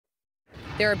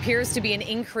There appears to be an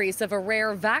increase of a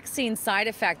rare vaccine side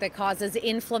effect that causes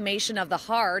inflammation of the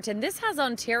heart, and this has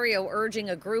Ontario urging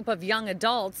a group of young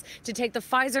adults to take the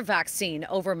Pfizer vaccine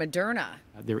over Moderna.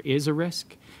 There is a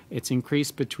risk. It's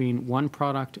increased between one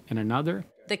product and another.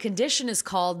 The condition is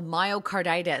called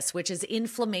myocarditis, which is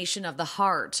inflammation of the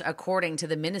heart. According to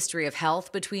the Ministry of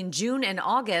Health, between June and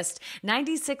August,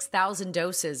 96,000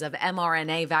 doses of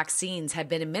mRNA vaccines have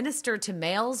been administered to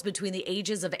males between the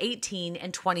ages of 18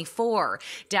 and 24.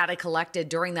 Data collected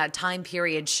during that time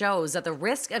period shows that the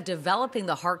risk of developing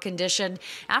the heart condition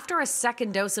after a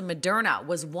second dose of Moderna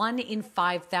was 1 in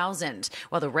 5,000,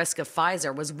 while the risk of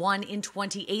Pfizer was 1 in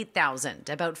 28,000,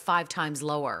 about 5 times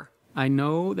lower. I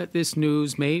know that this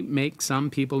news may make some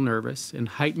people nervous and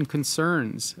heighten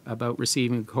concerns about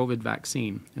receiving a COVID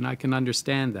vaccine, and I can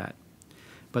understand that.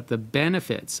 But the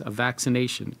benefits of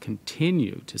vaccination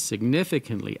continue to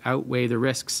significantly outweigh the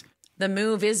risks. The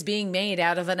move is being made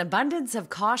out of an abundance of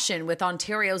caution, with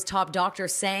Ontario's top doctor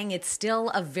saying it's still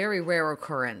a very rare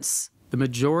occurrence. The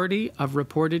majority of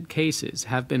reported cases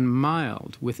have been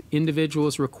mild, with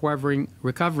individuals recovering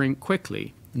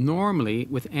quickly, normally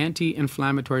with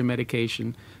anti-inflammatory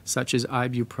medication such as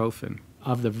ibuprofen.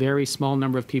 Of the very small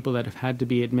number of people that have had to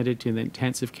be admitted to the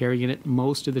intensive care unit,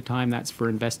 most of the time that's for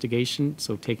investigation,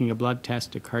 so taking a blood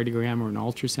test, a cardiogram or an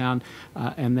ultrasound,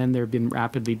 and then they've been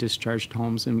rapidly discharged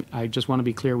homes. And I just want to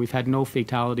be clear, we've had no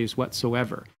fatalities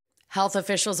whatsoever. Health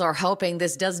officials are hoping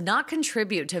this does not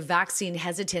contribute to vaccine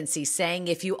hesitancy, saying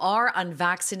if you are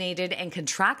unvaccinated and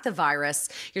contract the virus,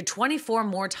 you're 24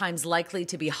 more times likely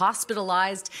to be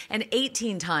hospitalized and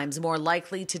 18 times more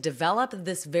likely to develop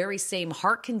this very same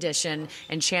heart condition,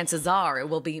 and chances are it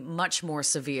will be much more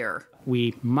severe.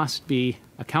 We must be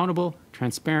accountable,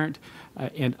 transparent,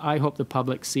 and I hope the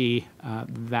public see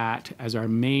that as our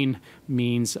main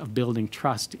means of building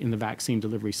trust in the vaccine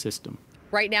delivery system.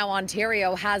 Right now,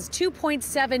 Ontario has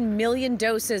 2.7 million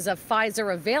doses of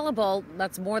Pfizer available.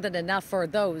 That's more than enough for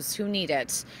those who need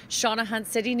it. Shauna Hunt,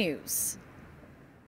 City News.